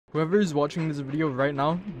Whoever is watching this video right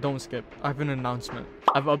now, don't skip. I have an announcement.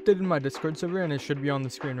 I've updated my Discord server and it should be on the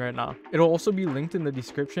screen right now. It'll also be linked in the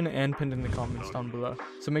description and pinned in the comments down below.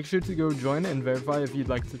 So make sure to go join and verify if you'd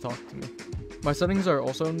like to talk to me. My settings are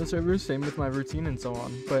also in the server, same with my routine and so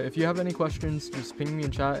on. But if you have any questions, just ping me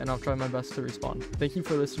in chat and I'll try my best to respond. Thank you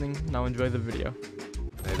for listening. Now enjoy the video.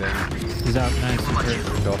 He's out. Nice.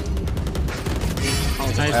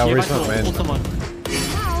 Nice. I always want to win. Someone.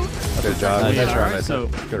 Good job. Nice. Nice round, So-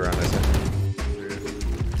 Good round, Isaac.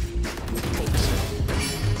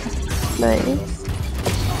 Nice.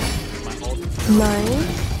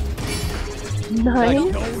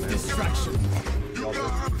 Nice.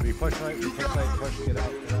 We push right, push, get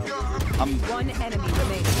out. One enemy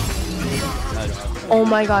remaining. Oh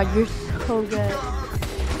my god, you're so good.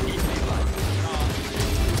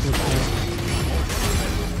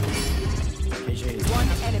 One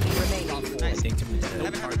enemy remaining.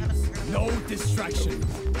 No distraction.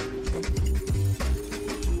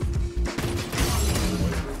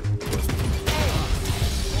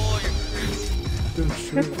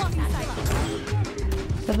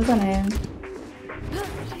 That was on him.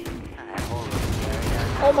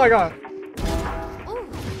 Oh my god.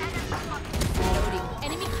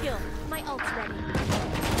 Enemy kill. My ult's ready.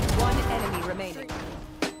 One enemy remaining.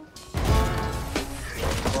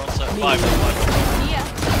 I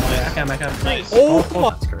can. Nice. Oh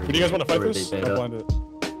my. Do you guys want to fight this? I blinded it.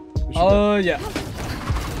 Yeah.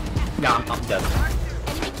 Yeah, I'm dead.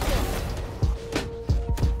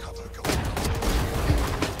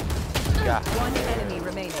 One enemy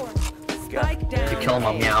remaining. Spike down. You kill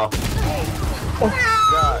him, meow.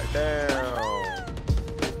 God damn.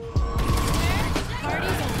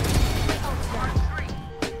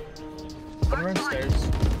 Everyone stairs.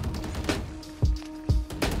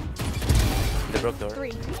 They broke door.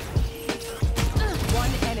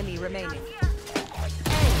 One enemy remaining.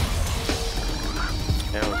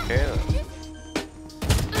 Okay.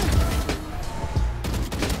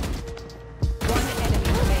 One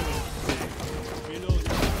enemy remaining.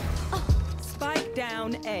 Spike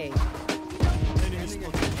down A.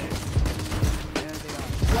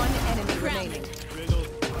 One enemy remaining.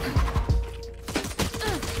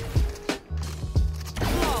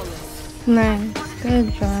 Flawless. Nice.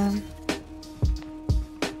 Good job.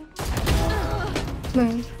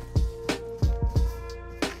 Nice.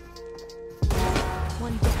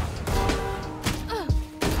 One down.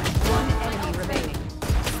 One enemy remaining.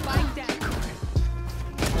 Spike down.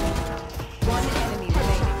 One enemy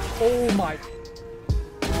remaining. Oh my.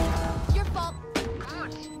 Your fault.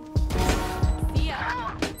 See ya.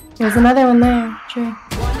 There's another one there. True.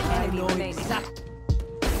 One enemy remaining.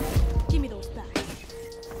 Give me those back.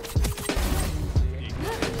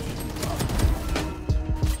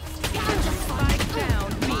 Spike down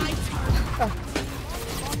B.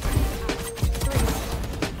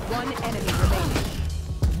 One enemy remaining.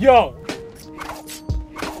 Yo.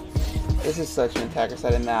 This is such an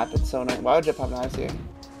attacker-sided map. It's so nice. Why would Jett pop knives here?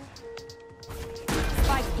 Spike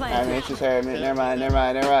I planted. mean, it's just her. Never mind.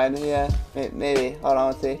 Yeah, maybe. Hold on,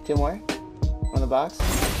 let's see. Two more? On the box?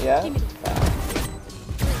 Yeah?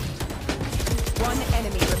 One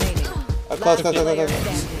enemy remaining. Oh, close. Player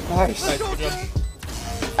standing. Nice.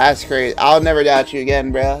 That's great. I'll never doubt you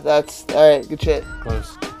again, bro. That's alright. Good shit.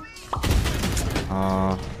 Close.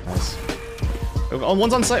 Nice. Oh,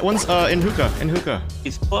 one's on site. One's in hookah.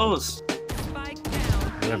 He's close. Spike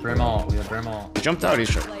down. We have Brimall. He jumped out. He's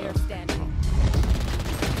shot. Player standing.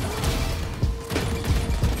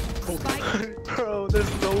 Spike Bro,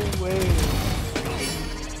 there's no way.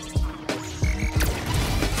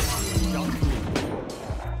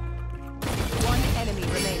 one enemy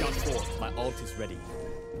remaining. My ult is ready.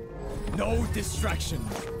 No distraction.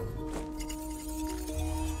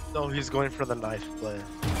 No, he's going for the knife play.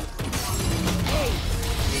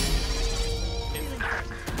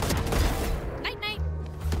 Night night.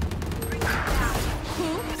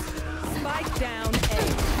 Spike down A.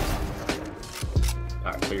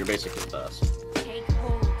 Alright, so you're basically fast. Take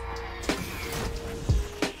hold.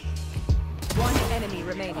 One enemy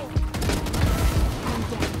remaining.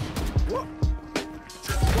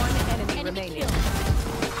 One enemy Enemy remaining. kill.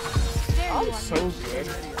 There you are. So good.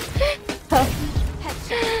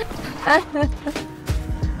 Headshot.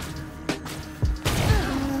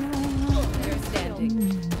 Player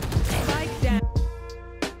standing. Spike down.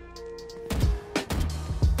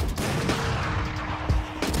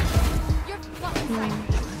 You're fucking right.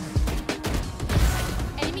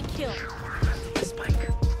 Enemy kill.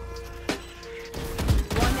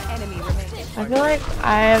 One enemy remaining. I feel like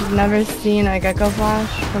I have never seen a gecko flash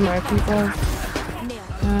from our people.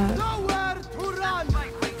 Nailed.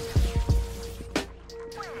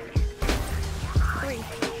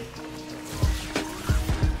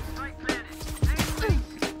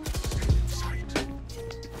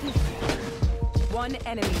 One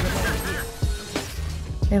enemy remaining.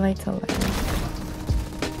 They like to lie.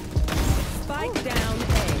 Spike down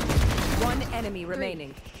A. One enemy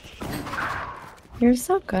remaining. You're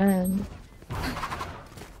so good.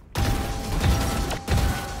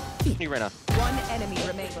 Hey, Reyna. One enemy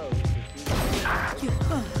remaining.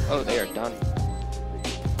 Oh, they are done.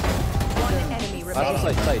 One enemy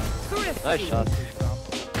remaining. Nice shot.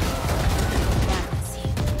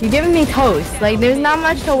 You're giving me toast. Like, there's not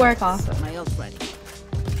much to work off of. My ult ready.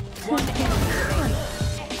 One enemy remaining.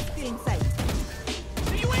 Feeling sight.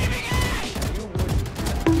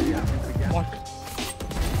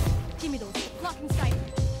 Give me those. Blocking sight.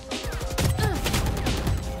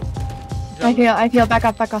 I feel, back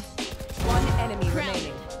off. One enemy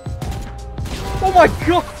remaining. Oh my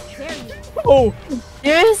god! There you go. Oh!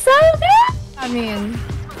 You're so good! I mean,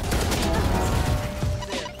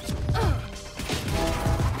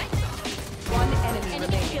 One enemy Enemy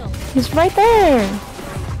remaining. kill. he's right there.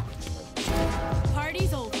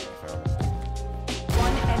 Party's over.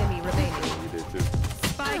 One enemy remaining.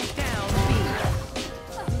 Spike down B.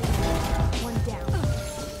 One down.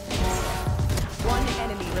 One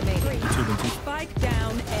enemy remaining. Spike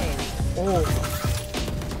down A. Oh!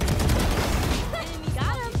 Enemy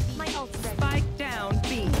got him. My ult's ready. Spike down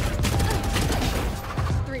B.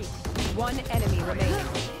 3. One enemy remaining.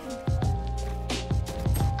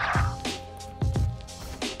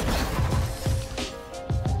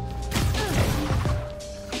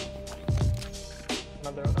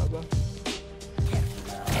 Another on elbow.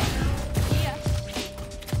 Yeah.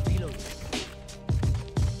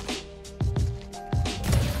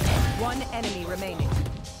 One enemy remaining.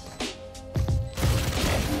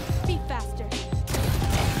 Be faster.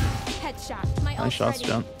 Headshot. My Nice ult's shots, ready.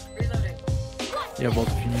 John. Reloading. Yeah, both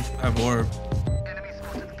if you need. I have orb.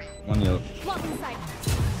 One yellow. Blocking sight.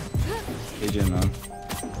 AJ man.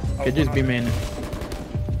 Could just be main.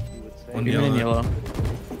 One Be main yellow.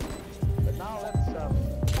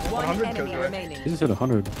 One 100 enemy kills, right? remaining. He's hit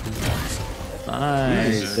 100.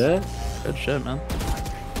 Nice. Good. Good shit, man.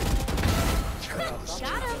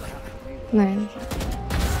 Got him. Nice.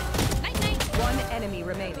 Night night. One enemy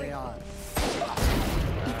remaining.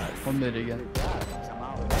 One mid again.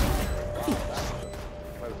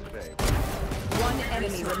 One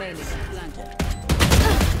enemy remaining.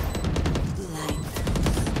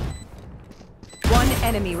 One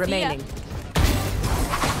enemy remaining.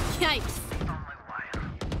 Yikes.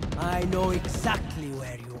 I know exactly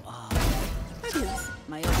where you are.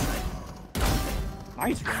 My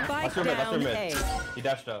Nice, Spike down A. He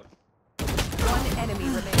dashed up. One enemy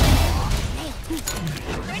remaining.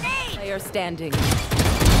 Player standing.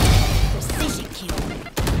 Precision kill.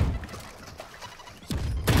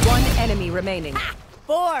 One enemy remaining.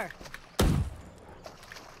 4.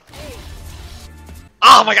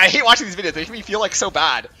 Oh my god, I hate watching these videos. They make me feel like so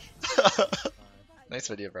bad. Nice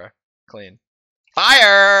video, bro. Clean.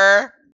 Fire!